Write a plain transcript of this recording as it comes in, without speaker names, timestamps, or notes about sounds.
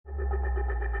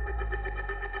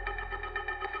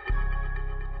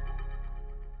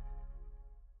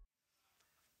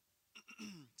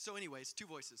So anyways, two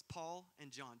voices, Paul and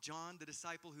John. John, the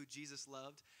disciple who Jesus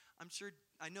loved.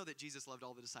 I know that Jesus loved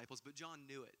all the disciples, but John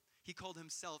knew it. He called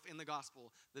himself in the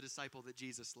gospel the disciple that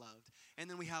Jesus loved. And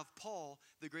then we have Paul,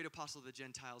 the great apostle of the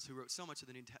Gentiles, who wrote so much of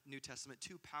the New Testament,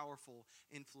 two powerful,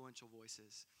 influential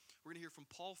voices. We're going to hear from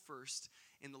Paul first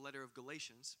in the letter of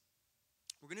Galatians.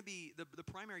 We're going to be, the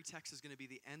primary text is going to be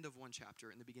the end of one chapter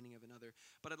and the beginning of another.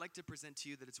 But I'd like to present to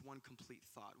you that it's one complete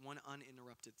thought, one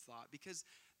uninterrupted thought. Because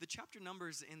the chapter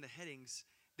numbers in the headings,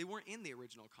 they weren't in the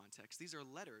original context. These are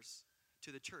letters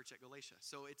to the church at Galatia.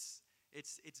 So it's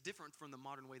different from the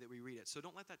modern way that we read it. So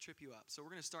don't let that trip you up. So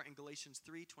we're going to start in Galatians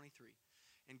 3:23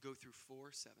 and go through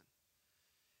 4:7.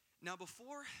 Now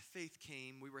before faith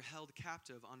came, we were held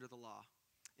captive under the law,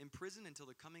 imprisoned until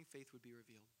the coming faith would be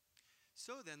revealed.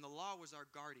 So then the law was our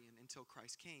guardian until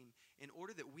Christ came, in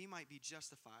order that we might be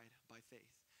justified by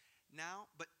faith.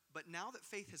 But now that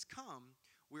faith has come,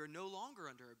 we are no longer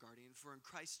under a guardian, for in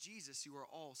Christ Jesus you are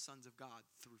all sons of God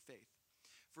through faith.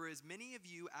 For as many of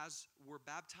you as were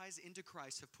baptized into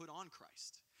Christ have put on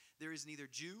Christ. There is neither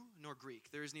Jew nor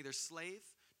Greek. There is neither slave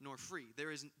nor free.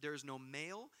 There is no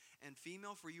male and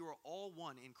female, for you are all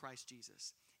one in Christ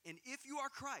Jesus. And if you are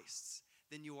Christ's,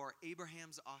 then you are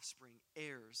Abraham's offspring,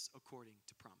 heirs according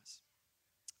to promise.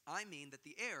 I mean that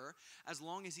the heir, as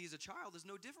long as he is a child, is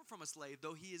no different from a slave,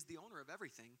 though he is the owner of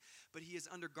everything. But he is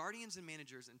under guardians and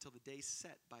managers until the day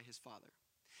set by his father.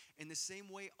 In the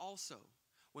same way also,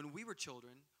 when we were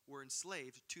children, were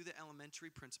enslaved to the elementary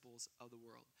principles of the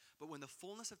world. But when the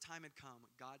fullness of time had come,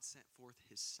 God sent forth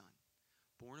his Son,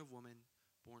 born of woman,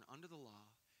 born under the law,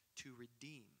 to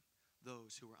redeem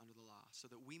those who were under the law, so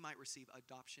that we might receive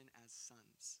adoption as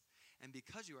sons. And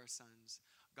because you are sons,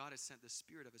 God has sent the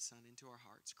Spirit of his Son into our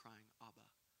hearts, crying, Abba,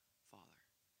 Father.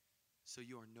 So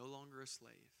you are no longer a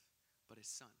slave, but a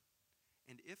son.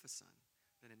 And if a son,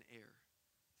 then an heir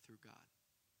through God.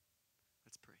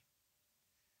 Let's pray.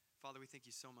 Father, we thank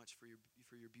you so much for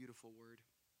your beautiful word.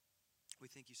 We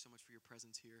thank you so much for your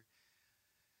presence here.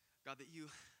 God, that you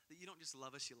don't just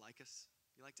love us, you like us.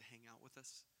 You like to hang out with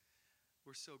us.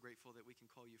 We're so grateful that we can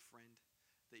call you friend,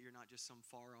 that you're not just some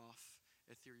far-off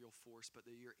ethereal force, but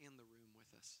that you're in the room with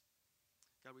us.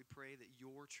 God, we pray that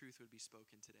your truth would be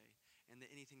spoken today, and that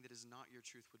anything that is not your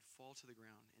truth would fall to the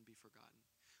ground and be forgotten.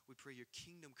 We pray your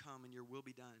kingdom come and your will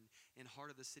be done in Heart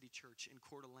of the City Church, in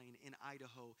Coeur d'Alene, in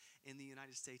Idaho, in the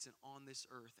United States, and on this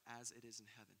earth as it is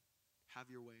in heaven. Have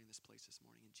your way in this place this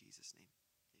morning, in Jesus' name.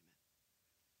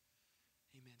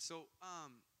 Amen. Amen. So,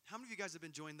 how many of you guys have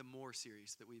been enjoying the More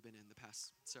series that we've been in the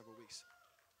past several weeks?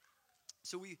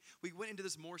 So we went into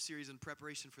this More series in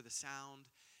preparation for the sound,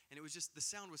 and it was just, the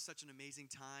sound was such an amazing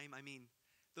time. I mean,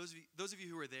 those of you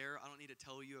who were there, I don't need to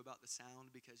tell you about the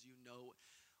sound because you know,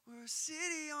 we're a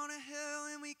city on a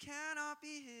hill and we cannot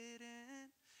be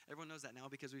hidden. Everyone knows that now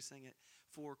because we sang it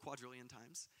 4 quadrillion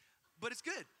times. But it's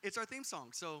good. It's our theme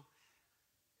song, so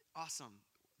awesome.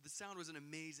 The sound was an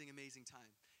amazing, amazing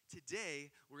time.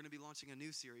 Today, we're going to be launching a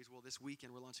new series. Well, this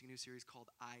weekend, we're launching a new series called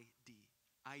ID.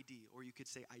 ID, or you could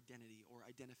say identity or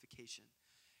identification.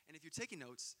 And if you're taking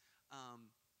notes,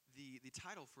 the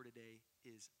title for today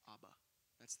is Abba.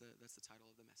 That's the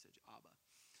title of the message, Abba.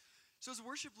 So as a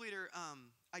worship leader,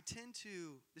 I tend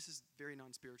to, this is very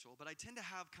non-spiritual, but I tend to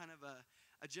have kind of a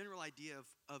general idea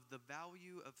of the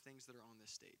value of things that are on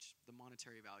this stage, the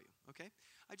monetary value, okay?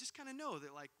 I just kind of know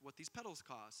that, like, what these pedals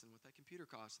cost and what that computer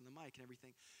costs and the mic and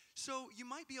everything. So you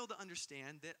might be able to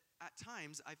understand that at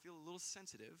times I feel a little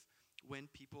sensitive when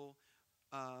people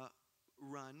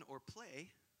run or play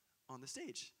on the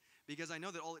stage, because I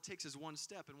know that all it takes is one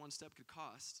step, and one step could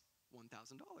cost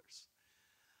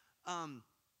 $1,000.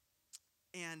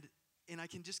 And I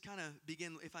can just kind of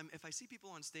begin, if I see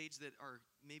people on stage that are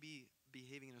maybe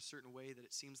behaving in a certain way that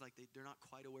it seems like they're not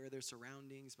quite aware of their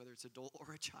surroundings, whether it's adult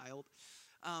or a child,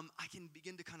 I can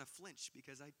begin to kind of flinch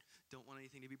because I don't want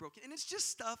anything to be broken. And it's just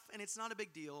stuff, and it's not a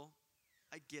big deal.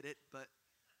 I get it, but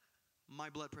my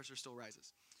blood pressure still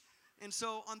rises. And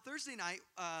so on Thursday night,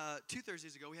 2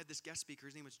 Thursdays ago, we had this guest speaker.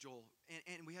 His name was Joel,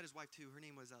 and we had his wife too. Her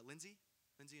name was Lindsay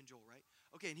and Joel, right?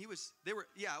 Okay, and it was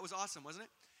awesome, wasn't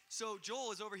it? So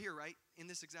Joel is over here, right, in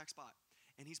this exact spot,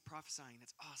 and he's prophesying.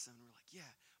 It's awesome, and we're like, yeah,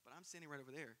 but I'm standing right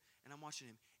over there, and I'm watching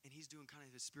him, and he's doing kind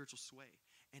of his spiritual sway,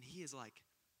 and he is like,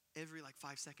 every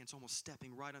 5 seconds, almost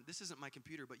stepping right on. This isn't my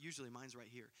computer, but usually mine's right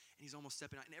here, and he's almost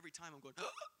stepping out, and every time I'm going,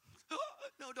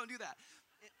 no, don't do that.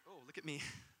 Oh, look at me.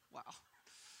 Wow.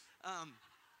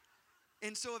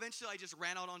 And so eventually I just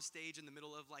ran out on stage in the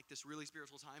middle of this really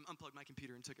spiritual time, unplugged my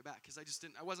computer and took it back because I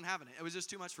wasn't having it. It was just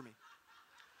too much for me.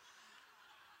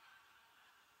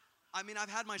 I mean, I've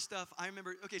had my stuff. I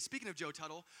remember, okay, speaking of Joe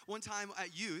Tuttle, one time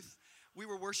at youth, we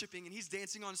were worshiping, and he's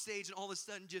dancing on stage, and all of a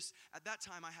sudden, just at that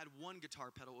time, I had one guitar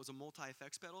pedal. It was a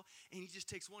multi-effects pedal, and he just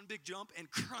takes one big jump and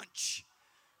crunch.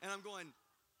 And I'm going,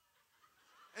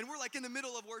 and we're like in the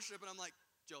middle of worship, and I'm like,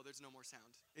 Joe, there's no more sound.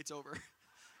 It's over.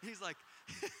 And he's like,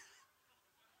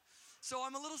 so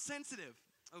I'm a little sensitive,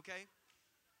 okay?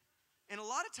 And a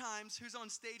lot of times, who's on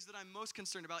stage that I'm most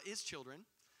concerned about is children.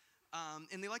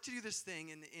 And they like to do this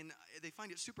thing, and they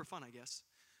find it super fun, I guess.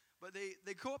 But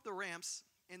they go up the ramps,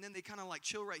 and then they kind of like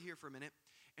chill right here for a minute,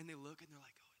 and they look, and they're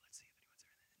like, oh, let's see if anyone's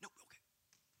there. No, okay.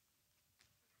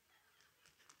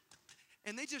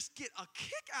 And they just get a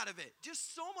kick out of it.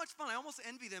 Just so much fun. I almost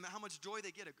envy them at how much joy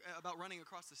they get about running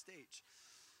across the stage.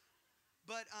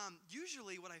 But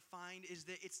usually what I find is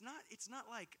that it's not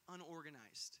like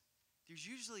unorganized. There's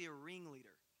usually a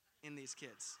ringleader in these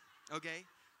kids, okay?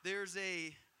 There's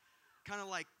a kind of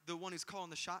like the one who's calling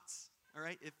the shots, all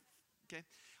right? Okay.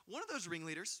 One of those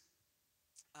ringleaders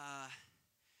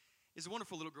is a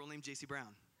wonderful little girl named J.C.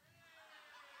 Brown,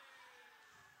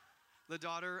 the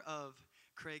daughter of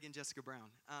Craig and Jessica Brown.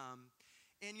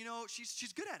 And, you know,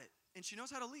 she's good at it, and she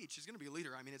knows how to lead. She's going to be a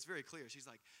leader. I mean, it's very clear.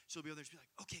 She'll be over there, she'll be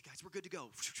like, okay, guys, we're good to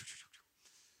go.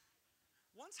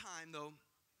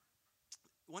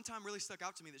 One time really stuck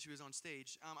out to me that she was on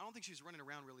stage. I don't think she was running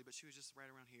around really, but she was just right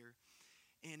around here.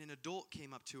 And an adult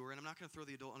came up to her, and I'm not going to throw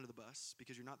the adult under the bus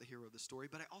because you're not the hero of the story,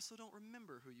 but I also don't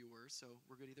remember who you were, so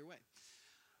we're good either way.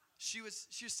 She was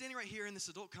standing right here, and this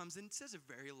adult comes and says a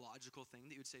very logical thing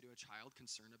that you would say to a child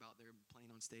concerned about their playing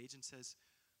on stage, and says,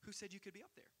 who said you could be up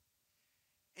there?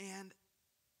 And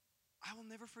I will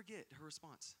never forget her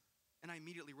response. And I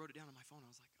immediately wrote it down on my phone. I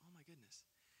was like, oh my goodness.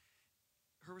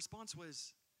 Her response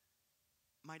was,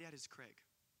 my dad is Craig.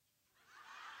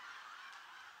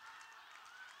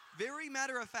 Very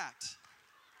matter of fact.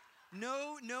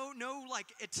 No, like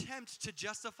attempt to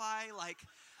justify like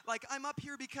I'm up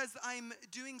here because I'm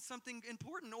doing something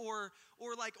important or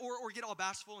get all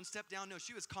bashful and step down. No,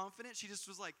 she was confident. She just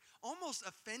was like almost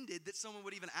offended that someone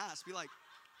would even ask. Be like,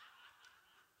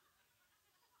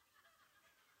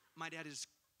 my dad is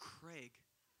Craig.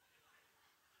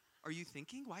 Are you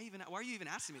thinking? Why are you even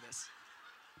asking me this?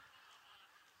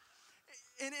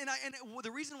 And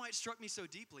the reason why it struck me so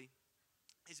deeply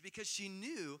is because she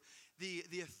knew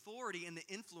the authority and the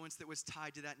influence that was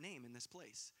tied to that name in this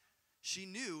place. She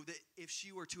knew that if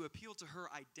she were to appeal to her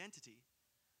identity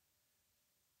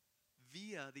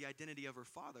via the identity of her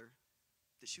father,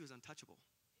 that she was untouchable.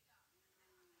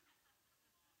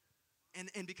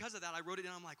 And because of that, I wrote it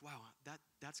down. I'm like, wow,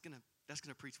 that's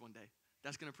gonna preach one day.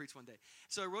 That's gonna preach one day.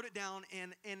 So I wrote it down,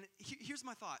 and here's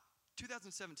my thought.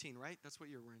 2017, right? That's what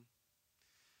year we're in.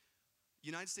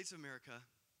 United States of America.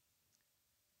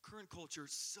 Current culture,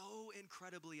 so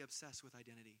incredibly obsessed with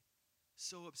identity.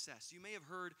 So obsessed. You may have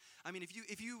heard, I mean,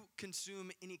 if you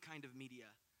consume any kind of media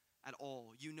at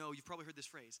all, you've probably heard this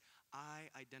phrase, I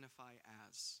identify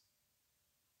as.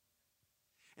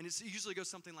 And it usually goes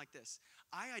something like this.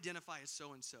 I identify as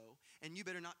so-and-so, and you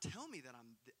better not tell me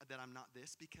that I'm not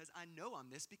this because I know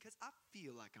I'm this because I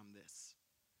feel like I'm this.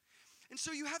 And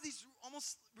so you have these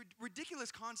almost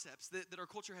ridiculous concepts that our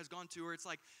culture has gone to where it's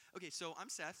like, okay, so I'm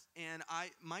Seth, and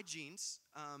my genes,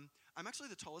 I'm actually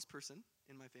the tallest person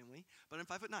in my family, but I'm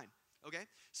 5'9", okay?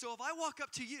 So if I walk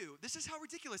up to you, this is how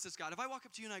ridiculous this got. If I walk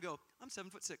up to you and I go, I'm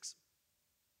 7'6".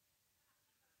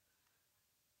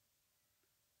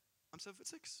 I'm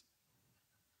 7'6".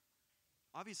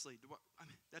 Obviously,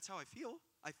 that's how I feel.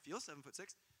 I feel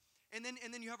 7'6". And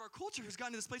then you have our culture who's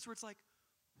gotten to this place where it's like,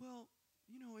 well,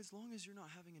 you know, as long as you're not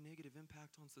having a negative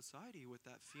impact on society with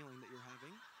that feeling that you're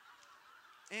having.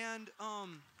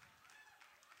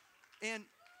 And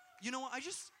you know, I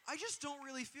just don't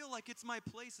really feel like it's my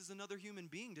place as another human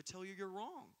being to tell you you're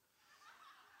wrong.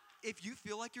 If you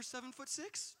feel like you're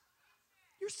 7'6",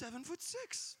 you're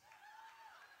 7'6".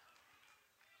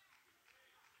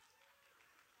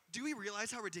 Do we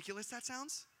realize how ridiculous that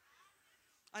sounds?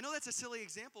 I know that's a silly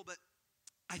example, but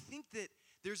I think that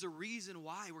there's a reason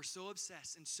why we're so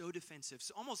obsessed and so defensive,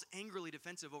 so almost angrily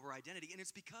defensive over identity, and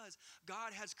it's because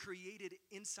God has created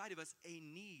inside of us a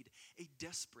need, a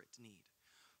desperate need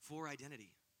for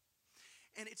identity.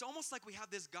 And it's almost like we have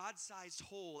this God-sized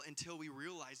hole until we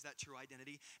realize that true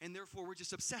identity, and therefore we're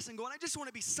just obsessing, going, I just want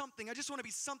to be something. I just want to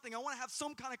be something. I want to have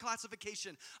some kind of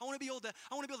classification. I want to be able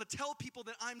to tell people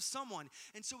that I'm someone.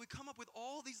 And so we come up with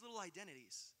all these little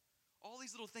identities, all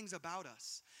these little things about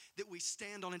us that we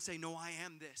stand on and say, no, I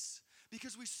am this.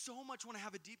 Because we so much want to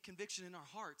have a deep conviction in our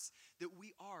hearts that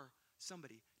we are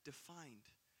somebody defined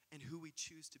in who we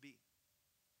choose to be.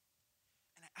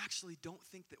 And I actually don't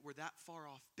think that we're that far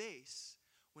off base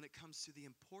when it comes to the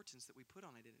importance that we put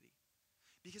on identity.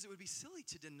 because it would be silly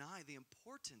to deny the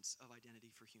importance of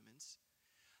identity for humans.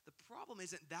 The problem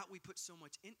isn't that we put so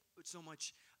much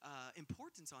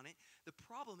importance on it. The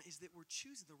problem is that we're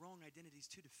choosing the wrong identities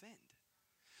to defend.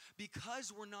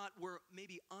 Because we're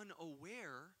maybe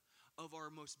unaware of our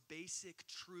most basic,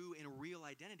 true, and real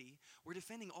identity, we're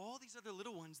defending all these other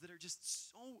little ones that are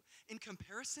just so, in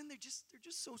comparison, they're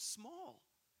just so small.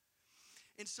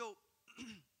 And so,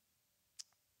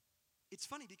 it's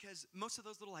funny because most of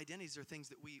those little identities are things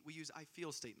that we use I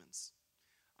feel statements.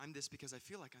 I'm this because I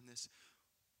feel like I'm this.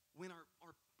 When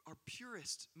our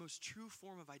purest, most true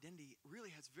form of identity really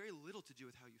has very little to do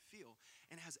with how you feel,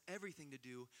 and it has everything to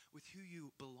do with who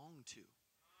you belong to.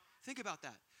 Think about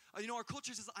that. Our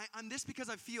culture says, I'm this because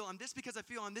I feel, I'm this because I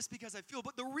feel, I'm this because I feel.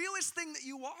 But the realest thing that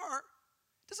you are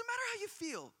doesn't matter how you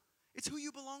feel. It's who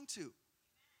you belong to.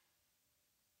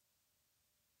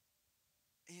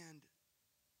 And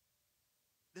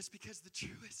that's because the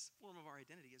truest form of our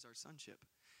identity is our sonship.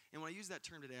 And when I use that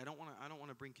term today, I don't want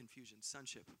to bring confusion.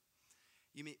 Sonship.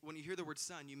 When you hear the word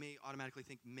son, you may automatically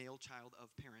think male child of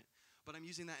parent. But I'm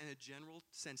using that in a general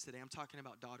sense today. I'm talking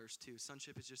about daughters too.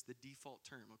 Sonship is just the default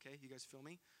term, okay? You guys feel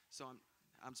me? So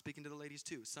I'm speaking to the ladies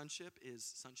too. Sonship is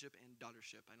sonship and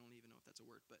daughtership. I don't even know if that's a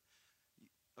word, but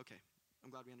okay.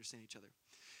 I'm glad we understand each other.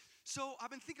 So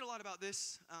I've been thinking a lot about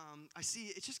this. I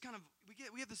see it's just kind of,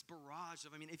 we have this barrage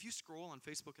of, if you scroll on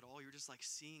Facebook at all, you're just like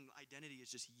seeing identity is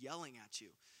just yelling at you.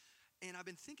 And I've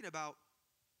been thinking about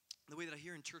the way that I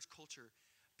hear in church culture,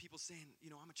 people saying,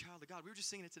 I'm a child of God. We were just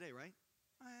singing it today, right?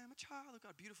 I am a child of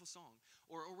God. Beautiful song.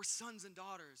 Or we're sons and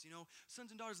daughters,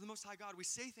 sons and daughters of the Most High God. We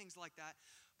say things like that.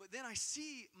 But then I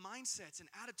see mindsets and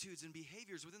attitudes and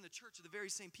behaviors within the church of the very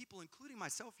same people, including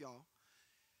myself, y'all,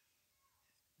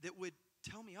 that would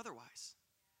tell me otherwise.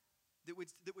 That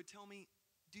would tell me,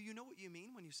 do you know what you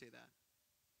mean when you say that?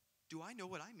 Do I know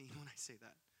what I mean when I say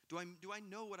that? Do I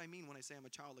know what I mean when I say I'm a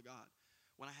child of God?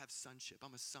 When I have sonship,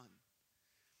 I'm a son.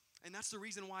 And that's the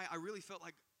reason why I really felt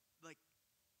like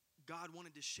God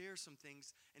wanted to share some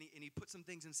things, and he put some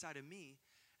things inside of me.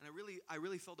 And I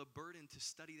really felt a burden to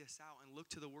study this out and look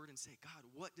to the Word and say, God,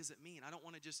 what does it mean? I don't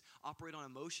want to just operate on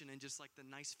emotion and just like the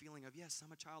nice feeling of, yes,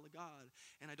 I'm a child of God.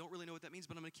 And I don't really know what that means,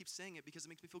 but I'm going to keep saying it because it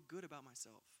makes me feel good about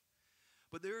myself.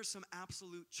 But there are some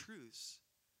absolute truths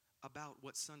about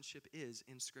what sonship is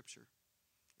in Scripture.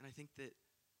 And I think that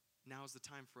now is the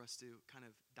time for us to kind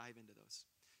of dive into those.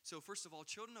 So first of all,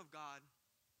 children of God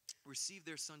receive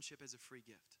their sonship as a free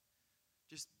gift.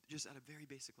 Just at a very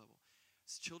basic level.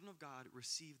 Children of God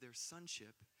receive their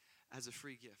sonship as a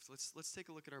free gift. Let's take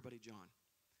a look at our buddy John.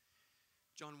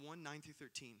 John 1, 9 through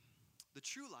 13. The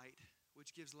true light,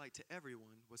 which gives light to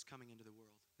everyone, was coming into the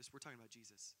world. We're talking about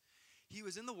Jesus. He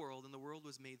was in the world, and the world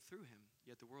was made through him,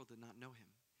 yet the world did not know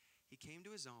him. He came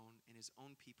to his own, and his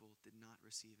own people did not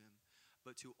receive him.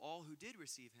 But to all who did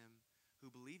receive him,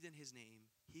 who believed in his name,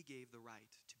 he gave the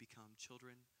right to become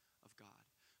children of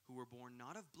God, who were born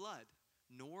not of blood,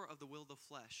 nor of the will of the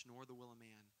flesh, nor the will of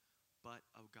man, but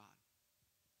of God.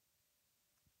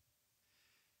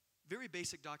 Very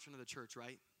basic doctrine of the church,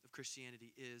 right, of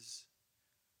Christianity is,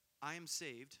 I am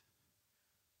saved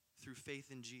through faith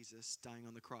in Jesus dying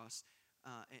on the cross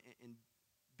and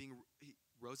he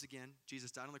rose again.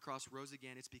 Jesus died on the cross, rose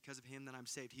again. It's because of him that I'm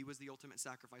saved. He was the ultimate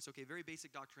sacrifice. Okay, very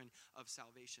basic doctrine of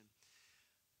salvation.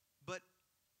 But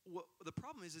the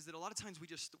problem is that a lot of times we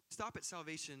just stop at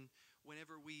salvation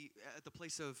whenever at the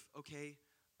place of, okay,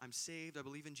 I'm saved, I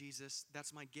believe in Jesus,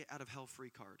 that's my get out of hell free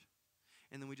card.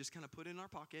 And then we just kind of put it in our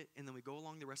pocket, and then we go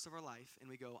along the rest of our life, and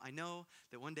we go, I know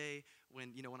that one day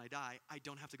when I die, I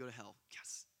don't have to go to hell.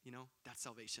 Yes, that's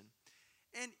salvation.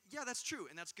 And yeah, that's true,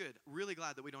 and that's good. Really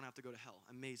glad that we don't have to go to hell.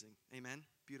 Amazing. Amen?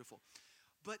 Beautiful.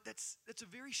 But that's a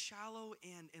very shallow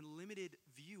and limited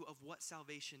view of what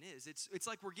salvation is. It's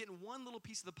like we're getting one little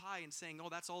piece of the pie and saying, oh,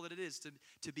 that's all that it is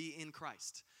to be in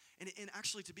Christ. And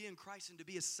actually to be in Christ and to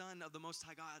be a son of the Most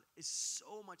High God is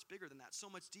so much bigger than that, so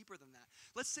much deeper than that.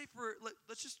 Let's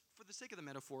just, for the sake of the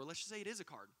metaphor, let's just say it is a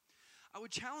card. I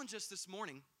would challenge us this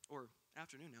morning, or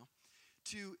afternoon now,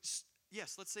 to,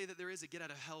 yes, let's say that there is a get out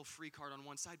of hell free card on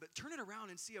one side, but turn it around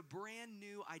and see a brand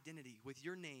new identity with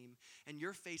your name and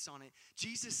your face on it.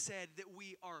 Jesus said that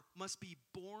we must be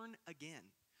born again.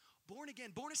 Born again,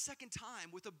 born a second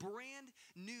time with a brand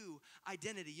new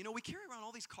identity. We carry around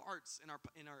all these cards in our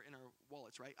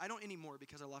wallets, right? I don't anymore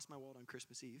because I lost my wallet on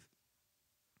Christmas Eve.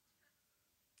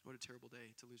 What a terrible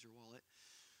day to lose your wallet.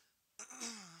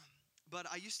 But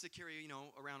I used to carry,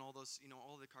 around all those,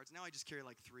 all the cards. Now I just carry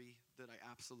like 3 that I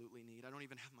absolutely need. I don't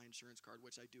even have my insurance card,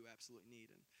 which I do absolutely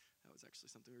need. And That was actually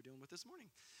something we were dealing with this morning.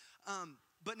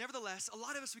 But nevertheless, a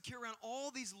lot of us, we carry around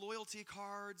all these loyalty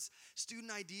cards,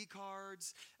 student ID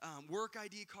cards, work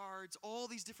ID cards, all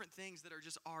these different things that are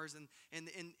just ours. And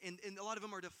a lot of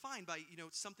them are defined by,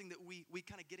 something that we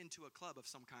kind of get into a club of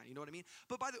some kind. You know what I mean?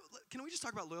 But can we just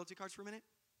talk about loyalty cards for a minute?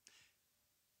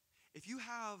 If you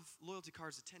have loyalty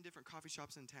cards to 10 different coffee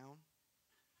shops in town,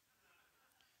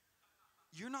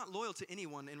 you're not loyal to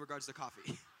anyone in regards to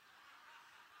coffee.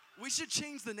 We should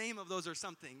change the name of those or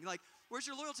something. Like, where's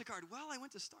your loyalty card? Well, I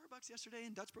went to Starbucks yesterday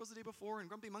and Dutch Bros the day before and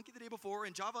Grumpy Monkey the day before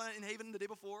and Java and Haven the day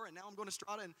before and now I'm going to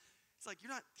Strata. And it's like,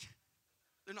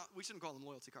 we shouldn't call them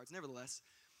loyalty cards. Nevertheless,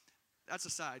 that's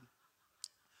aside.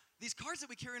 These cards that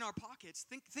we carry in our pockets,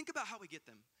 think about how we get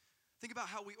them. Think about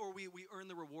how we earn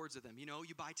the rewards of them. You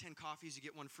buy 10 coffees, you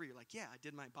get one free. You're like, yeah,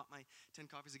 bought my 10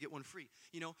 coffees to get one free.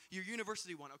 Your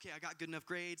university one. Okay, I got good enough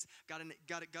grades, got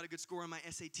a good score on my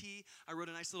SAT. I wrote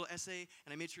a nice little essay,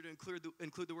 and I made sure to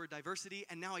include the word diversity,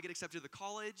 and now I get accepted to the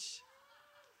college.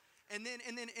 And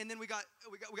then we got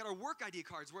our work ID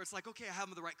cards where it's like, okay, I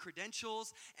have the right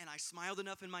credentials and I smiled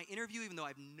enough in my interview even though I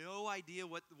have no idea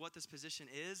what this position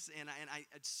is and I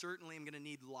certainly am going to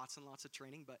need lots and lots of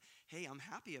training, but hey, I'm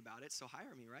happy about it, so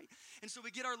hire me, right? And so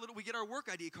we get our work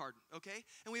ID card, okay?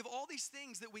 And we have all these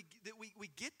things that we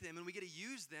get them and we get to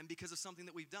use them because of something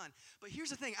that we've done. But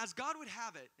here's the thing, as God would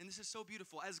have it, and this is so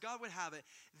beautiful, as God would have it,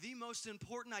 the most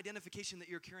important identification that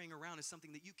you're carrying around is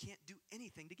something that you can't do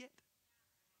anything to get.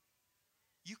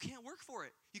 You can't work for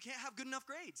it. You can't have good enough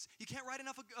grades. You can't write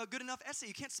a good enough essay.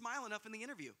 You can't smile enough in the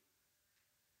interview.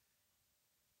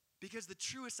 Because the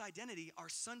truest identity, our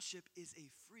sonship, is a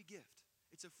free gift.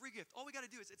 It's a free gift. All we got to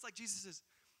do is, it's like Jesus says,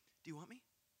 do you want me?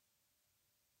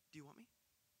 Do you want me?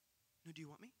 No, do you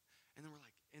want me? And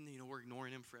then we're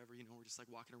ignoring him forever. We're just like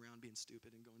walking around being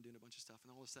stupid and doing a bunch of stuff.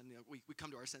 And all of a sudden, we come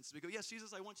to our senses. We go, yes,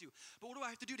 Jesus, I want you. But what do I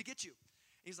have to do to get you?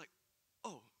 And he's like,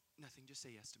 oh, nothing. Just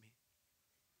say yes to me.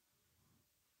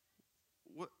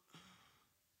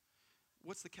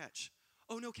 What's the catch?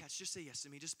 Oh, no catch. Just say yes to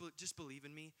me. Just believe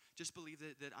in me. Just believe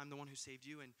that I'm the one who saved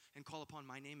you and call upon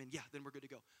my name. And yeah, then we're good to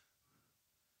go.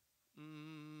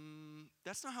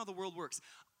 That's not how the world works.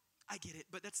 I get it,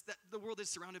 but the world is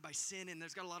surrounded by sin and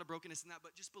there's got a lot of brokenness in that,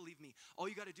 but just believe me. All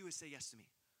you got to do is say yes to me.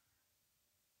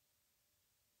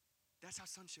 That's how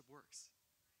sonship works.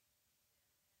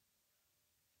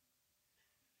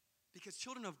 Because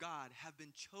children of God have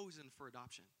been chosen for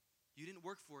adoption. You didn't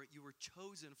work for it. You were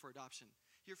chosen for adoption.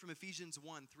 Here from Ephesians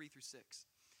 1, 3-6.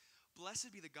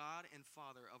 Blessed be the God and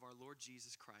Father of our Lord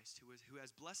Jesus Christ, who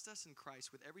has blessed us in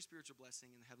Christ with every spiritual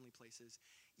blessing in the heavenly places,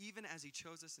 even as he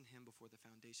chose us in him before the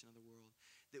foundation of the world,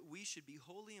 that we should be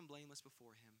holy and blameless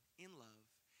before him. In love,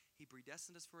 he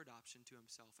predestined us for adoption to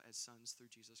himself as sons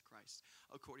through Jesus Christ,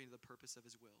 according to the purpose of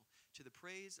his will, to the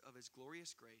praise of his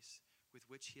glorious grace, with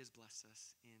which he has blessed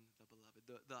us in the beloved.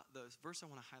 The verse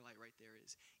I want to highlight right there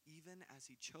is, even as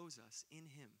he chose us in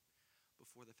him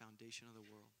before the foundation of the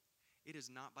world. It is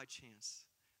not by chance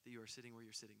that you are sitting where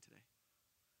you're sitting today.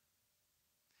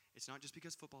 It's not just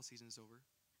because football season is over.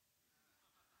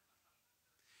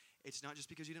 It's not just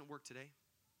because you didn't work today.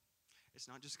 It's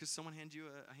not just because someone handed you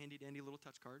a handy-dandy little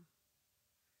touch card.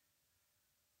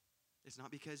 It's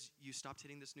not because you stopped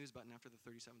hitting the snooze button after the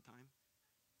 37th time.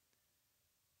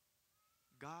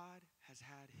 God has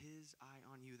had his eye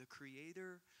on you. The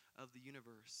creator of the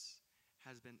universe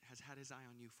has had his eye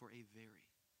on you for a very,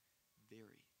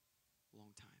 very long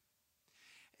time.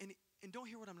 And don't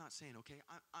hear what I'm not saying, okay?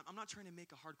 I'm not trying to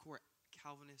make a hardcore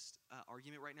Calvinist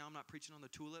argument right now. I'm not preaching on the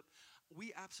tulip.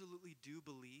 We absolutely do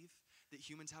believe that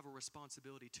humans have a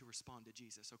responsibility to respond to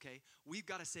Jesus, okay? We've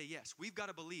got to say yes. We've got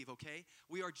to believe, okay?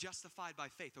 We are justified by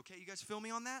faith, okay? You guys feel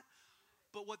me on that?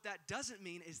 But what that doesn't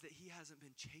mean is that he hasn't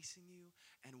been chasing you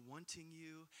and wanting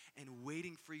you and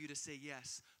waiting for you to say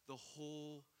yes the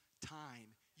whole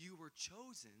time. You were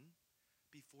chosen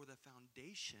before the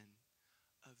foundation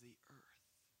of the earth.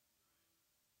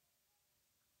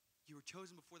 You were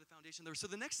chosen before the foundation of the earth. So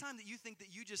the next time that you think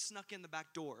that you just snuck in the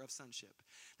back door of sonship,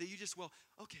 that you just,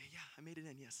 okay, yeah, I made it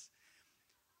in, yes.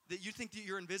 That you think that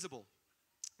you're invisible.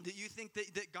 That you think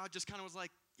that God just kind of was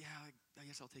like, yeah, I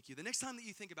guess I'll take you. The next time that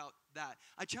you think about that,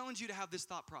 I challenge you to have this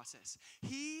thought process.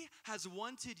 He has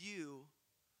wanted you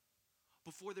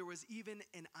before there was even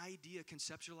an idea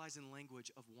conceptualized in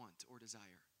language of want or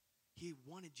desire. He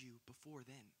wanted you before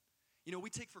then. We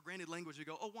take for granted language. We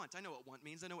go, oh, want. I know what want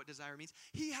means. I know what desire means.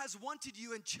 He has wanted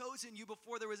you and chosen you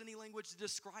before there was any language to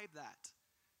describe that.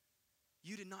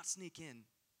 You did not sneak in,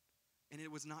 and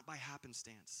it was not by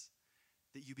happenstance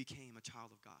that you became a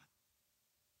child of God.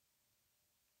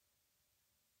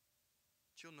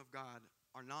 Children of God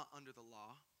are not under the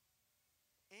law.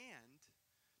 and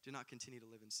do not continue to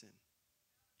live in sin.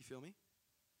 You feel me?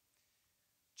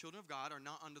 Children of God are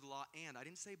not under the law and, I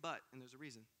didn't say but, and there's a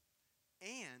reason,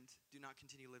 and do not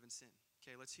continue to live in sin.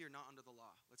 Okay, let's hear not under the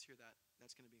law. Let's hear that.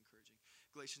 That's going to be encouraging.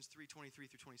 Galatians 3:23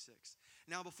 through 26.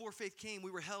 Now before faith came, we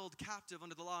were held captive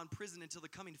under the law in prison until the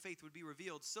coming faith would be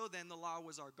revealed. So then the law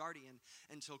was our guardian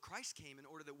until Christ came in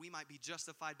order that we might be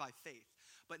justified by faith.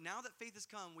 But now that faith has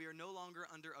come, we are no longer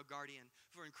under a guardian.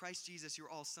 For in Christ Jesus, you're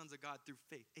all sons of God through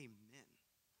faith. Amen.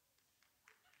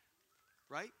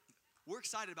 Right? We're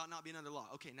excited about not being under law.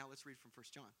 Okay, now let's read from 1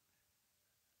 John.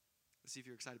 Let's see if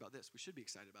you're excited about this. We should be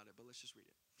excited about it, but let's just read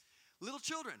it. Little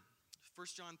children, 1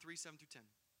 John 3:7 through 10.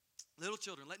 Little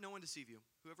children, let no one deceive you.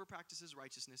 Whoever practices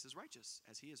righteousness is righteous,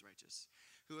 as he is righteous.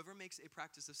 Whoever makes a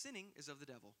practice of sinning is of the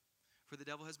devil, for the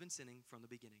devil has been sinning from the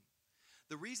beginning.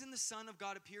 The reason the Son of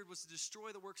God appeared was to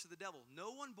destroy the works of the devil.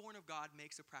 No one born of God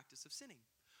makes a practice of sinning,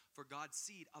 for God's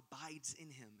seed abides in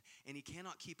him, and he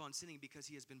cannot keep on sinning because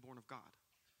he has been born of God.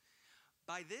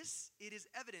 By this, it is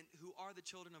evident who are the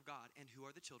children of God and who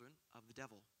are the children of the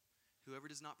devil. Whoever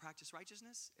does not practice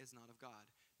righteousness is not of God,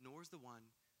 nor is the one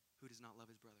who does not love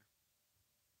his brother.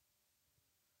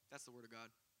 That's the word of God.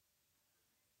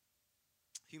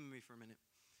 Humor me for a minute.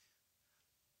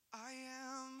 I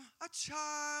am a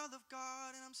child of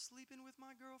God and I'm sleeping with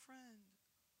my girlfriend.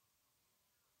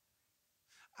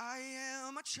 I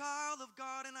am a child of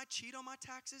God and I cheat on my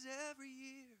taxes every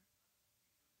year.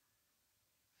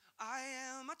 I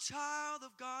am a child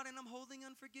of God and I'm holding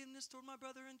unforgiveness toward my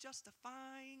brother and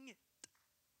justifying it.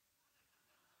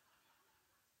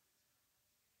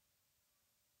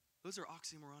 Those are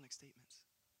oxymoronic statements.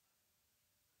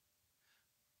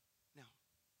 Now,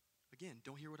 again,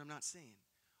 don't hear what I'm not saying.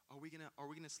 Are we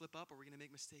gonna slip up? Are we gonna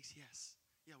make mistakes? Yes.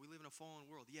 Yeah, we live in a fallen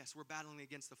world. Yes, we're battling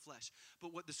against the flesh.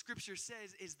 But what the scripture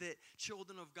says is that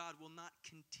children of God will not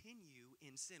continue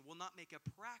in sin, will not make a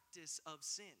practice of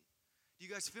sin. Do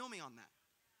you guys feel me on that?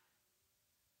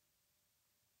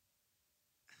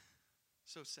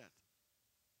 So, Seth,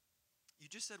 you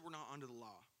just said we're not under the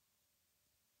law.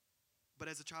 But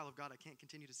as a child of God, I can't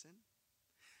continue to sin?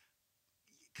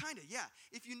 Kind of, yeah.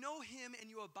 If you know him and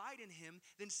you abide in him,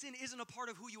 then sin isn't a part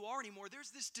of who you are anymore. There's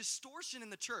this distortion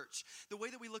in the church. The way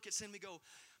that we look at sin, we go,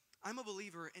 I'm a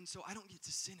believer, and so I don't get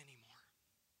to sin anymore.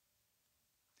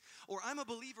 Or I'm a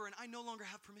believer, and I no longer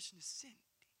have permission to sin.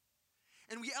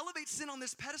 And we elevate sin on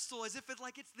this pedestal as if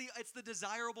it's the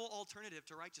desirable alternative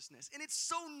to righteousness. And it's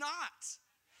so not.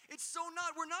 It's so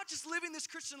not. We're not just living this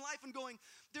Christian life and going,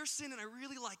 there's sin and I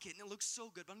really like it and it looks so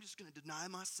good, but I'm just going to deny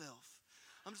myself.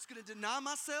 I'm just going to deny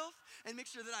myself and make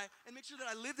sure that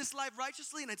I live this life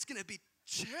righteously, and it's going to be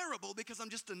terrible because I'm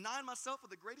just denying myself of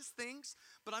the greatest things,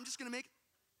 but I'm just going to make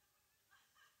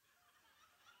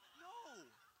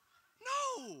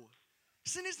No.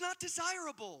 Sin is not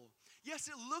desirable. Yes,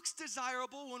 it looks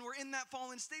desirable when we're in that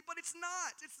fallen state, but it's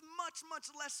not. It's much, much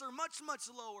lesser, much, much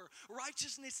lower.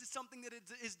 Righteousness is something that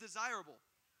is desirable.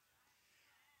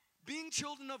 Being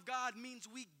children of God means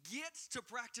we get to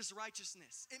practice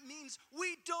righteousness. It means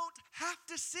we don't have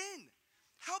to sin.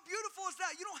 How beautiful is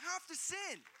that? You don't have to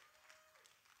sin.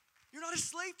 You're not a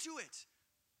slave to it.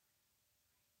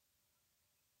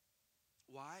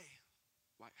 Why?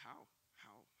 How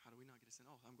do we not get to sin?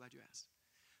 Oh, I'm glad you asked.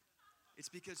 It's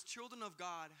because children of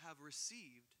God have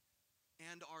received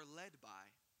and are led by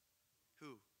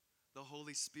who? The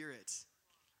Holy Spirit.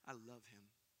 I love him.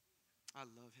 I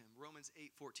love him. Romans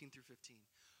 8:14 through 15.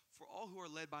 For all who are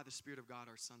led by the Spirit of God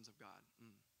are sons of God.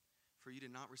 For you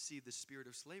did not receive the spirit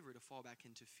of slavery to fall back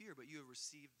into fear, but you have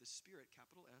received the Spirit,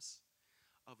 capital S,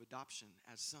 of adoption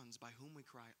as sons, by whom we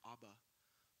cry, Abba,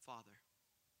 Father.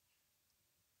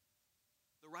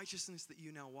 The righteousness that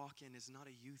you now walk in is not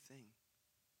a you thing.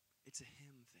 It's a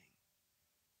him thing.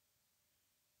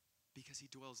 Because he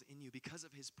dwells in you, because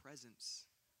of his presence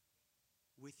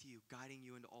with you, guiding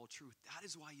you into all truth. That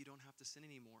is why you don't have to sin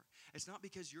anymore. It's not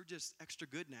because you're just extra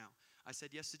good now. I said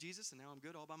yes to Jesus and now I'm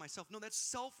good all by myself. No, that's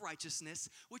self-righteousness,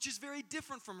 which is very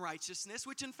different from righteousness,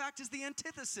 which in fact is the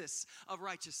antithesis of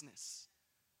righteousness.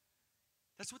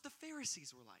 That's what the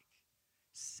Pharisees were like.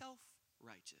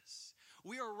 Self-righteous.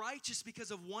 We are righteous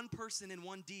because of one person and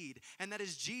one deed, and that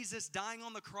is Jesus dying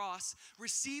on the cross,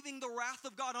 receiving the wrath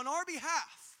of God on our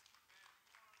behalf.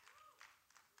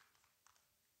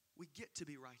 We get to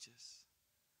be righteous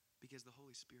because the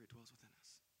Holy Spirit dwells within us.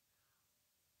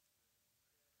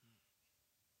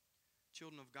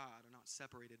 Children of God are not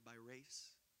separated by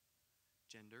race,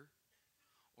 gender,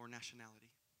 or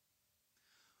nationality.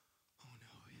 Oh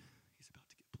no, he's about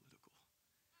to get political.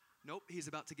 Nope, he's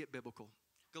about to get biblical.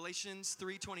 Galatians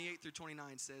 3:28 through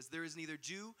 29 says, there is neither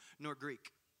Jew nor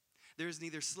Greek. There is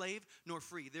neither slave nor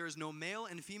free. There is no male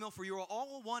and female, for you are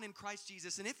all one in Christ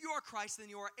Jesus. And if you are Christ, then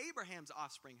you are Abraham's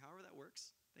offspring. However that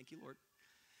works. Thank you, Lord.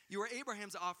 You are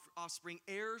Abraham's offspring,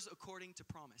 heirs according to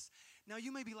promise. Now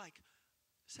you may be like,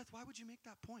 Seth, why would you make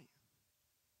that point?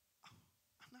 Oh,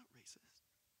 I'm not racist.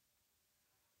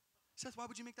 Seth, why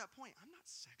would you make that point? I'm not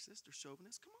sexist or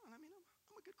chauvinist. Come on, I mean,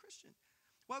 I'm a good Christian.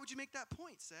 Why would you make that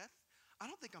point, Seth? I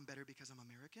don't think I'm better because I'm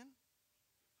American.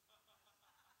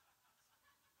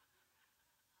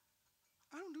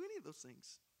 I don't do any of those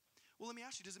things. Well, let me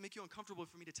ask you, does it make you uncomfortable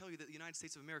for me to tell you that the United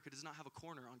States of America does not have a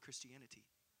corner on Christianity?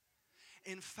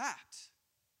 In fact,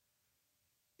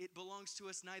 it belongs to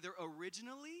us neither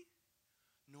originally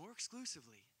nor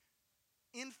exclusively.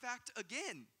 In fact,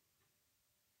 again,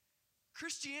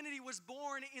 Christianity was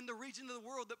born in the region of the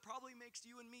world that probably makes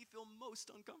you and me feel most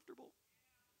uncomfortable.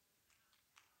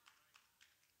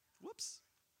 Whoops.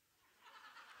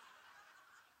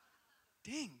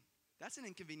 Dang, that's an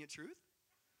inconvenient truth.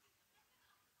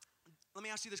 Let me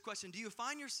ask you this question. Do you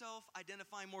find yourself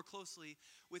identifying more closely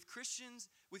with Christians,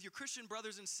 with your Christian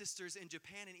brothers and sisters in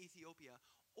Japan and Ethiopia,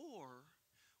 or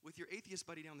with your atheist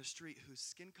buddy down the street whose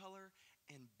skin color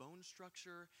and bone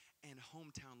structure and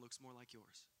hometown looks more like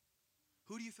yours?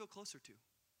 Who do you feel closer to?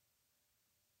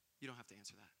 You don't have to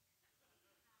answer that.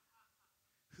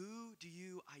 Who do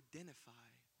you identify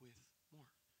with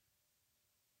more?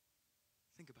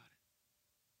 Think about it.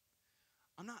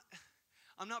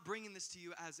 I'm not bringing this to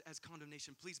you as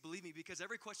condemnation. Please believe me, because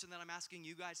every question that I'm asking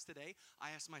you guys today,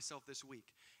 I asked myself this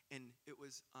week, and it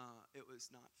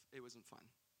wasn't fun.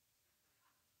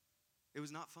 It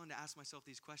was not fun to ask myself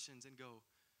these questions and go,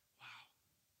 wow.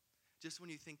 Just when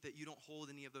you think that you don't hold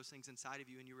any of those things inside of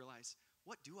you and you realize,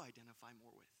 what do I identify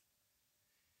more with?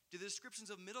 Do the descriptions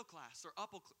of middle class or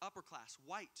upper class,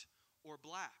 white or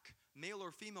black, male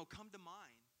or female come to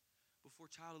mind before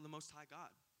child of the Most High God?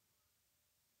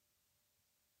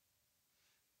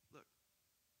 Look,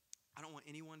 I don't want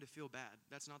anyone to feel bad.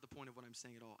 That's not the point of what I'm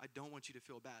saying at all. I don't want you to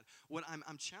feel bad. What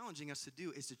I'm challenging us to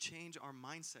do is to change our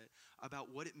mindset about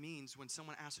what it means when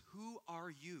someone asks, who are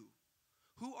you?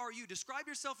 Who are you? Describe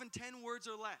yourself in 10 words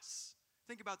or less.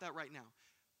 Think about that right now.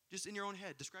 Just in your own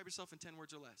head, describe yourself in 10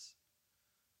 words or less.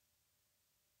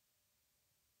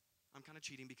 I'm kind of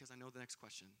cheating because I know the next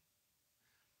question.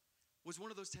 Was one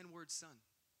of those 10 words son?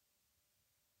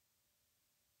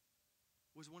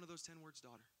 Was one of those 10 words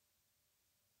daughter?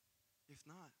 If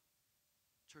not,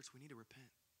 church, we need to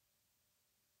repent.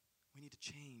 We need to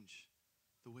change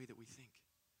the way that we think,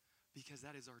 because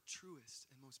that is our truest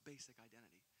and most basic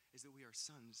identity, is that we are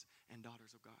sons and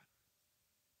daughters of God.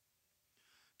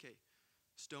 Okay,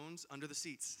 stones under the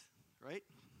seats, right?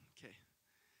 Okay.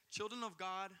 Children of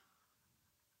God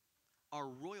are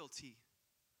royalty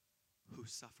who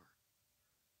suffer.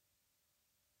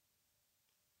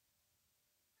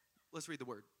 Let's read the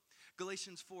word.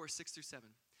 Galatians 4, 6 through 7.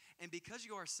 And because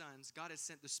you are sons, God has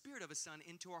sent the Spirit of a Son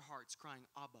into our hearts, crying,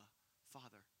 Abba,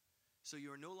 Father. So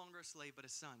you are no longer a slave, but a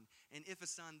son. And if a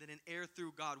son, then an heir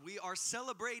through God. We are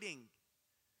celebrating.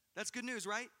 That's good news,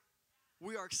 right?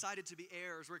 We are excited to be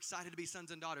heirs. We're excited to be sons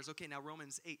and daughters. Okay, now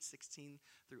Romans 8, 16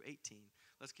 through 18.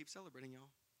 Let's keep celebrating, y'all.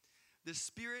 The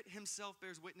Spirit himself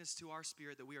bears witness to our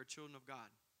spirit that we are children of God.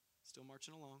 Still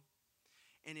marching along.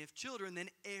 And if children, then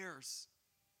heirs.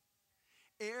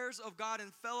 Heirs of God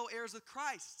and fellow heirs with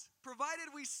Christ, provided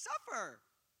we suffer.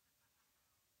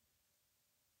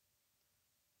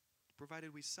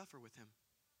 Provided we suffer with him,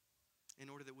 in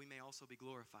order that we may also be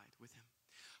glorified with him.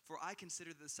 For I consider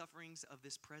that the sufferings of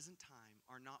this present time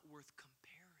are not worth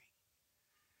comparing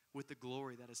with the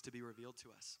glory that is to be revealed to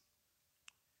us.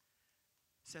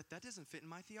 Seth, that doesn't fit in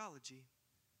my theology.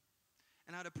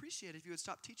 And I'd appreciate it if you would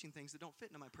stop teaching things that don't fit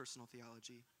into my personal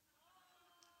theology.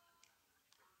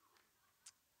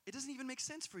 It doesn't even make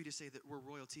sense for you to say that we're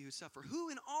royalty who suffer. Who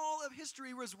in all of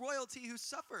history was royalty who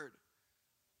suffered?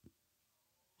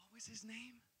 What was his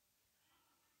name?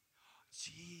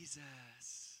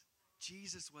 Jesus.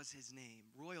 Jesus was his name.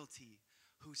 Royalty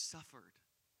who suffered.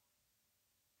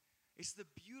 It's the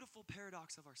beautiful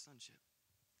paradox of our sonship.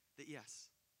 That yes,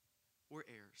 we're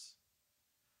heirs.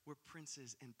 We're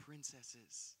princes and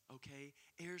princesses, okay?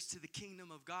 Heirs to the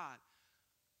kingdom of God.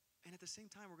 And at the same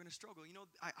time, we're going to struggle. You know,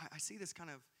 I see this kind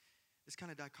of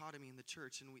dichotomy in the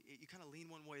church, and you kind of lean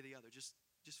one way or the other. Just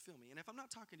feel me. And if I'm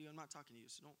not talking to you, I'm not talking to you,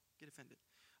 so don't get offended,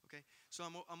 okay? So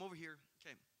I'm over here,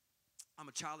 okay. I'm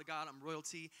a child of God. I'm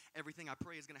royalty. Everything I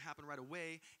pray is going to happen right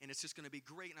away, and it's just going to be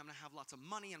great, and I'm going to have lots of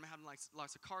money, and I'm going to have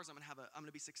lots of cars. I'm going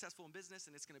to be successful in business,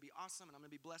 and it's going to be awesome, and I'm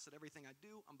going to be blessed at everything I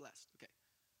do. I'm blessed, okay.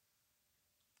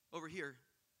 Over here,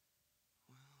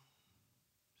 well,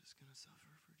 I'm just going to suffer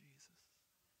for Jesus.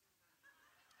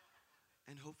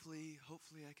 And hopefully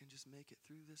I can just make it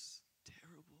through this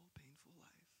terrible, painful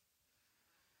life.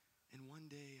 And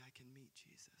one day I can meet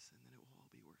Jesus, and then it will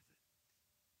all be worth it.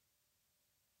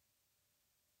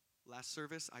 Last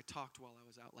service, I talked while I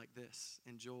was out like this.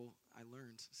 And Joel, I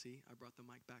learned. See, I brought the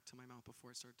mic back to my mouth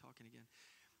before I started talking again.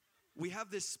 We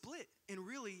have this split. And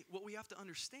really, what we have to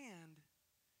understand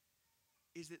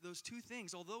is that those two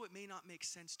things, although it may not make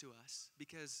sense to us,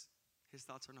 because his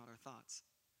thoughts are not our thoughts,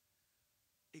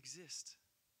 exist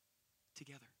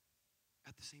together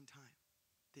at the same time.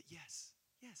 That yes,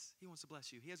 he wants to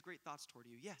bless you. He has great thoughts toward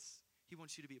you. Yes, he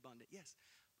wants you to be abundant. Yes,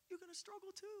 but you're going to struggle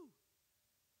too.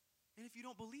 And if you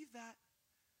don't believe that,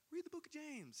 read the book of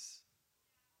James.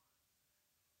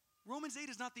 Romans 8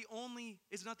 is not the only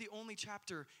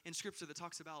chapter in Scripture that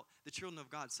talks about the children of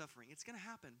God suffering. It's going to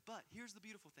happen. But here's the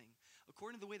beautiful thing.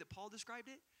 According to the way that Paul described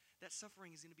it, that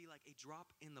suffering is going to be like a drop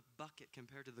in the bucket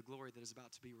compared to the glory that is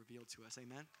about to be revealed to us.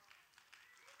 Amen?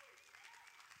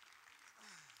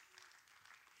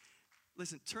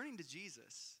 Listen, turning to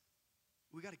Jesus,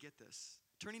 we got to get this.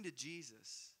 Turning to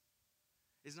Jesus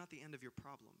is not the end of your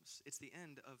problems. It's the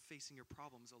end of facing your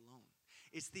problems alone.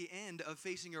 It's the end of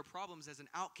facing your problems as an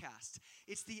outcast.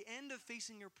 It's the end of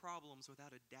facing your problems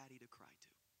without a daddy to cry to.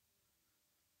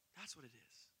 That's what it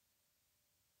is.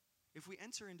 If we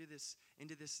enter into this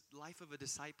life of a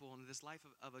disciple, into this life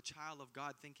of a child of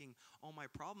God thinking, all my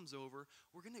problem's over,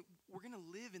 we're gonna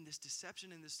live in this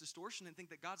deception and this distortion and think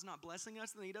that God's not blessing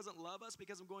us and that he doesn't love us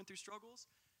because I'm going through struggles.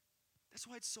 That's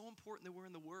why it's so important that we're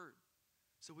in the Word,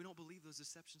 so we don't believe those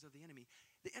deceptions of the enemy.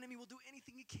 The enemy will do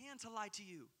anything he can to lie to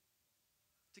you,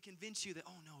 to convince you that,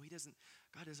 oh no,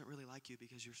 God doesn't really like you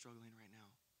because you're struggling right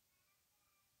now.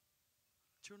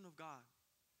 Children of God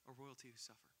are royalty who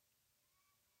suffer.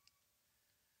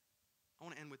 I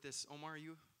want to end with this. Omar,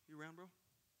 you around, bro?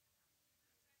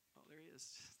 Oh, there he is,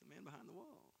 the man behind the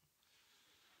wall.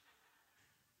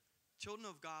 Children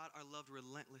of God are loved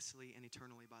relentlessly and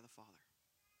eternally by the Father.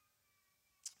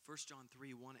 1 John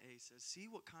 3, 1a says, see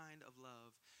what kind of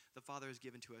love the Father has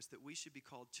given to us, that we should be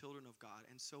called children of God,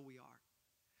 and so we are.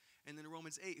 And then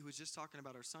Romans 8, who was just talking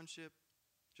about our sonship,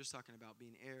 just talking about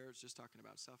being heirs, just talking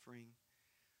about suffering.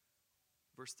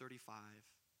 Verse 35,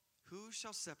 who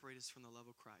shall separate us from the love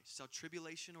of Christ? Shall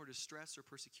tribulation or distress or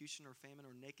persecution or famine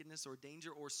or nakedness or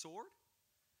danger or sword?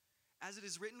 As it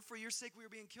is written, for your sake we are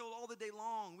being killed all the day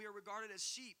long. We are regarded as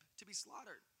sheep to be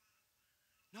slaughtered.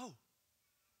 No.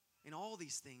 In all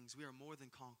these things we are more than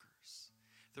conquerors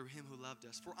through him who loved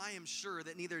us. For I am sure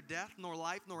that neither death nor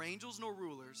life nor angels nor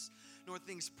rulers nor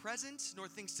things present nor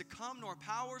things to come nor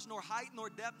powers nor height nor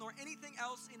depth nor anything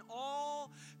else in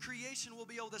all creation will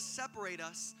be able to separate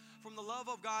us from the love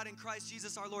of God in Christ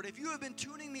Jesus our Lord. If you have been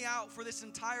tuning me out for this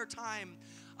entire time,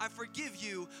 I forgive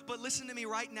you, but listen to me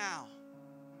right now.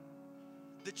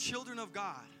 The children of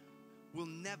God will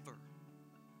never,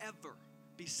 ever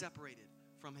be separated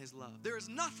from his love. There is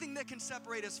nothing that can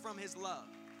separate us from his love.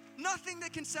 Nothing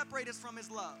that can separate us from his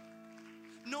love.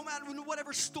 No matter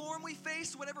whatever storm we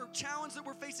face, whatever challenge that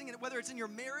we're facing, whether it's in your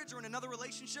marriage or in another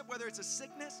relationship, whether it's a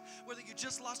sickness, whether you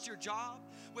just lost your job,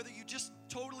 whether you just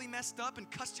totally messed up and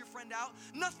cussed your friend out,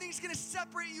 nothing's going to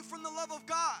separate you from the love of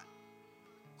God.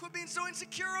 Quit being so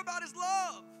insecure about his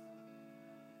love.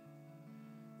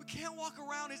 We can't walk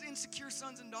around as insecure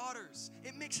sons and daughters.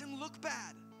 It makes him look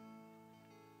bad.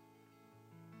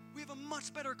 We have a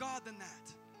much better God than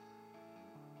that.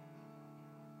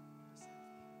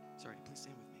 Sorry, please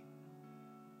stand with me.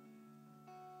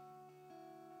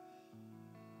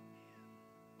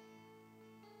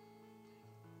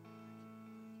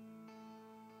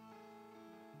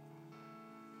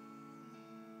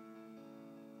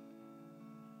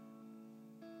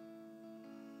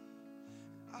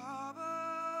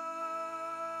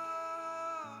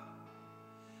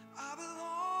 I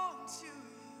belong to you.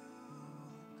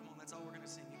 Come on, that's all we're going to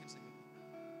sing. You can sing with me.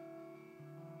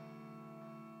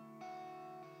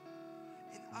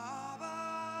 And Abba,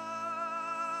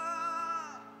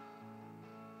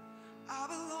 I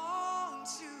belong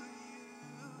to you.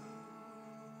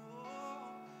 Oh,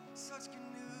 such good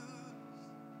news.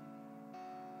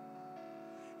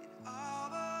 And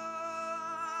Abba,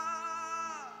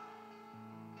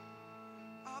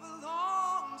 I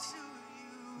belong to you.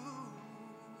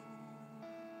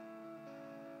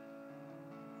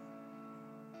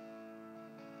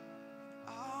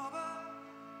 Abba,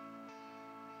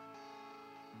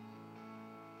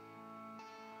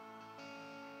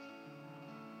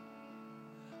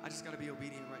 I just got to be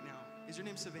obedient right now. Is your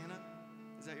name Savannah?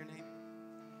 Is that your name?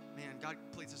 Man, God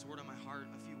placed this word on my heart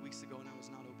a few weeks ago and I was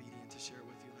not obedient to share it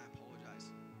with you, and I apologize.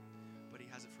 But he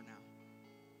has it for now.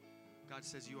 God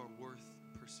says you are worth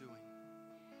pursuing.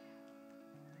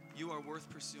 You are worth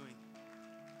pursuing.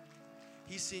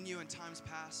 He's seen you in times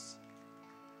past,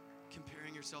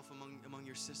 comparing yourself among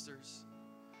your sisters,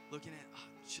 looking at,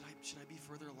 should I be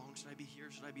further along? Should I be here?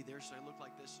 Should I be there? Should I look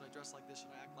like this? Should I dress like this? Should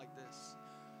I act like this?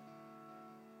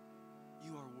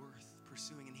 You are worth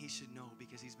pursuing, and he should know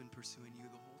because he's been pursuing you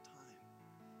the whole time.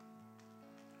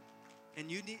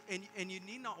 And you need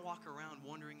not walk around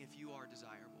wondering if you are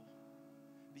desirable,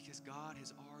 because God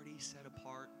has already set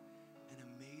apart an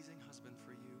amazing husband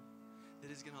for you that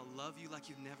is going to love you like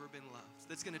you've never been loved,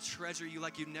 that's going to treasure you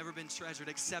like you've never been treasured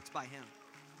except by him.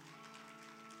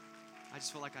 I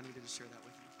just feel like I needed to share that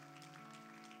with you.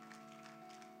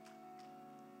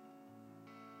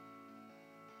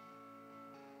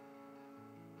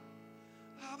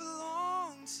 I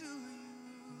belong to you.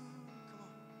 Come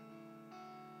on.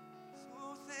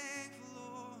 So thankful,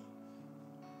 Lord.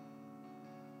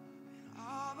 And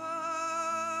Abba,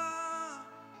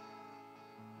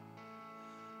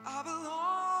 I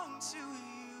belong to you.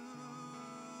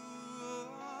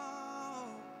 Oh,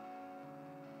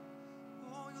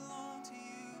 I belong to you.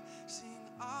 Sing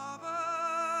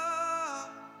Abba,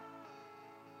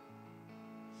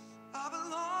 I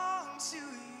belong to you.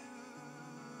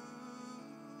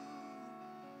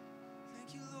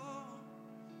 Thank you, Lord.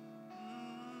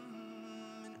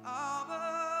 And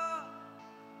Abba,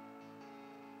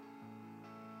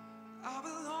 I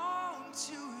belong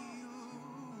to you.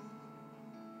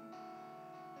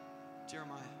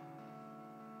 Jeremiah,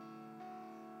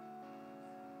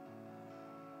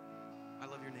 I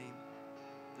love your name.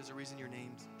 There's a reason you're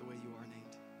named the way you are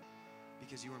named,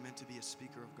 because you are meant to be a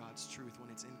speaker of God's truth when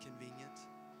it's inconvenient,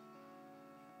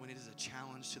 when it is a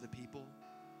challenge to the people,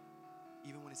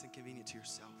 even when it's inconvenient to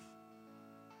yourself.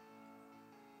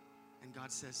 And God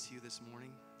says to you this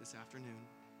morning, this afternoon,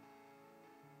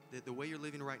 that the way you're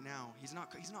living right now, He's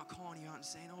not calling you out and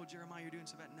saying, oh, Jeremiah, you're doing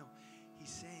so bad. No, He's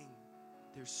saying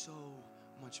there's so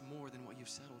much more than what you've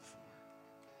settled for.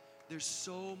 There's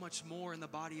so much more in the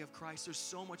body of Christ. There's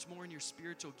so much more in your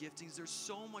spiritual giftings. There's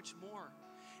so much more.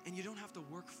 And you don't have to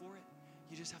work for it.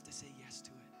 You just have to say yes to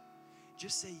it.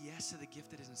 Just say yes to the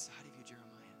gift that is inside of you, Jeremiah.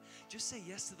 Just say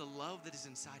yes to the love that is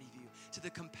inside of you, to the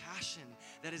compassion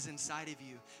that is inside of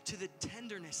you, to the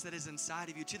tenderness that is inside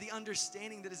of you, to the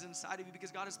understanding that is inside of you,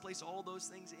 because God has placed all those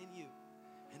things in you.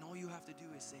 And all you have to do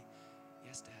is say,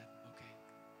 yes, Dad, okay.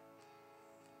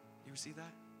 You receive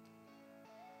that?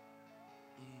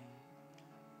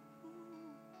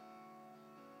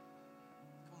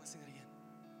 Come on, let's sing that again.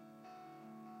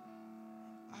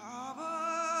 Abba,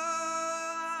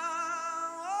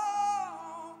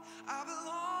 oh, I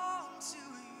belong to you.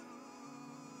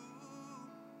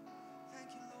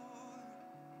 Thank you, Lord.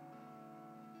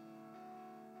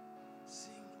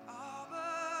 Sing, Abba,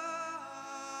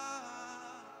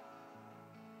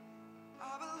 I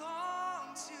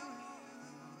belong to you.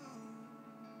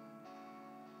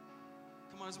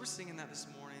 Come on, as we're singing that this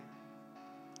morning,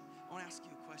 I want to ask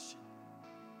you a question.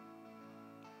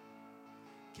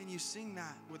 Can you sing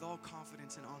that with all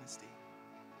confidence and honesty?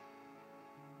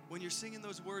 When you're singing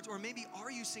those words, or maybe are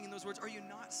you singing those words? Are you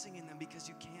not singing them because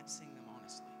you can't sing them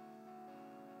honestly?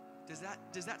 Does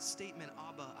that statement,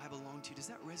 Abba, I belong to you, does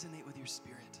that resonate with your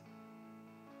spirit?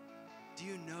 Do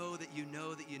you know that you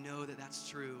know that you know that that's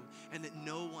true, and that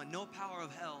no one, no power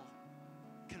of hell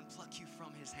can pluck you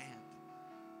from his hand?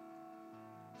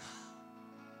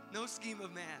 No scheme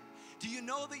of man. Do you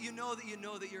know that you know that you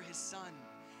know that you're his son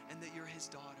and that you're his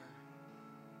daughter?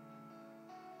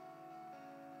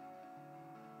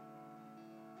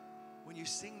 When you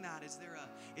sing that, is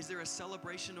there a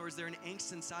celebration, or is there an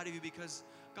angst inside of you because,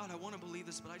 God, I want to believe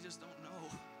this, but I just don't know.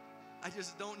 I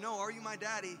just don't know. Are you my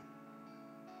daddy?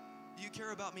 Do you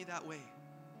care about me that way?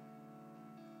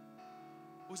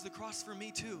 Was the cross for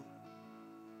me too?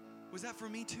 Was that for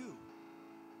me too?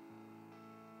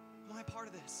 Am I part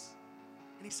of this?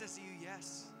 And he says to you,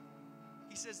 yes.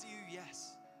 He says to you,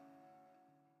 yes.